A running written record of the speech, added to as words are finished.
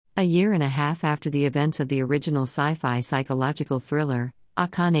A year and a half after the events of the original sci-fi psychological thriller,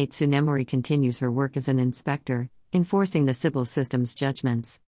 Akane Tsunemori continues her work as an inspector, enforcing the Sibyl system's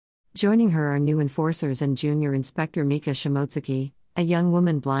judgments. Joining her are new enforcers and Junior Inspector Mika Shimotsuki, a young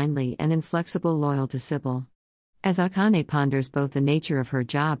woman blindly and inflexible loyal to Sibyl. As Akane ponders both the nature of her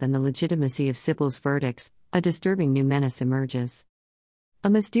job and the legitimacy of Sibyl's verdicts, a disturbing new menace emerges. A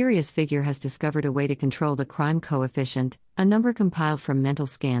mysterious figure has discovered a way to control the crime coefficient, a number compiled from mental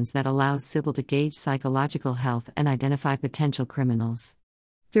scans that allows Sibyl to gauge psychological health and identify potential criminals.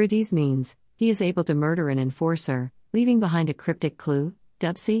 Through these means, he is able to murder an enforcer, leaving behind a cryptic clue,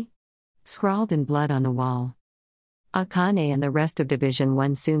 Dubsy? Scrawled in blood on the wall. Akane and the rest of Division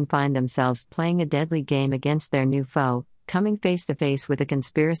 1 soon find themselves playing a deadly game against their new foe, coming face to face with a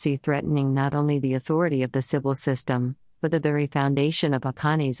conspiracy threatening not only the authority of the Sibyl system, but the very foundation of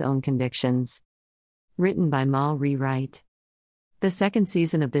Akane's own convictions. Written by Mal Rewrite. The second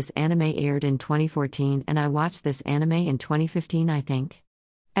season of this anime aired in 2014 and I watched this anime in 2015 I think.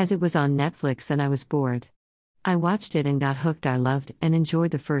 As it was on Netflix and I was bored. I watched it and got hooked. I loved and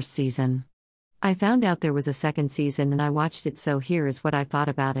enjoyed the first season. I found out there was a second season and I watched it, so here is what I thought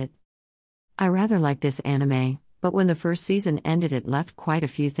about it. I rather liked this anime, but when the first season ended it left quite a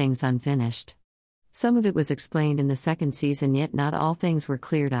few things unfinished. Some of it was explained in the second season, yet not all things were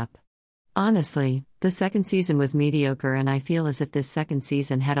cleared up. Honestly, the second season was mediocre and I feel as if this second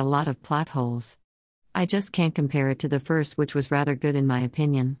season had a lot of plot holes. I just can't compare it to the first, which was rather good in my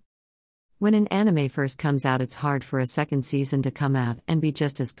opinion. When an anime first comes out, it's hard for a second season to come out and be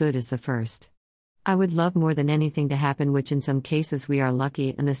just as good as the first. I would love more than anything to happen, which in some cases we are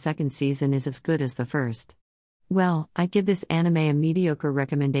lucky, and the second season is as good as the first. Well, I'd give this anime a mediocre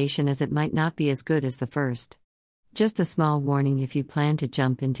recommendation as it might not be as good as the first. Just a small warning if you plan to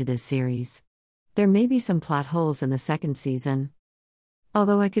jump into this series. There may be some plot holes in the second season.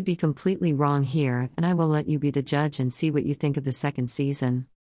 Although I could be completely wrong here, and I will let you be the judge and see what you think of the second season.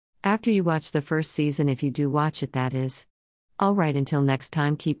 After you watch the first season, if you do watch it, that is. Alright, until next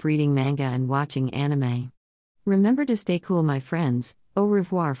time, keep reading manga and watching anime. Remember to stay cool, my friends. Au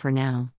revoir for now.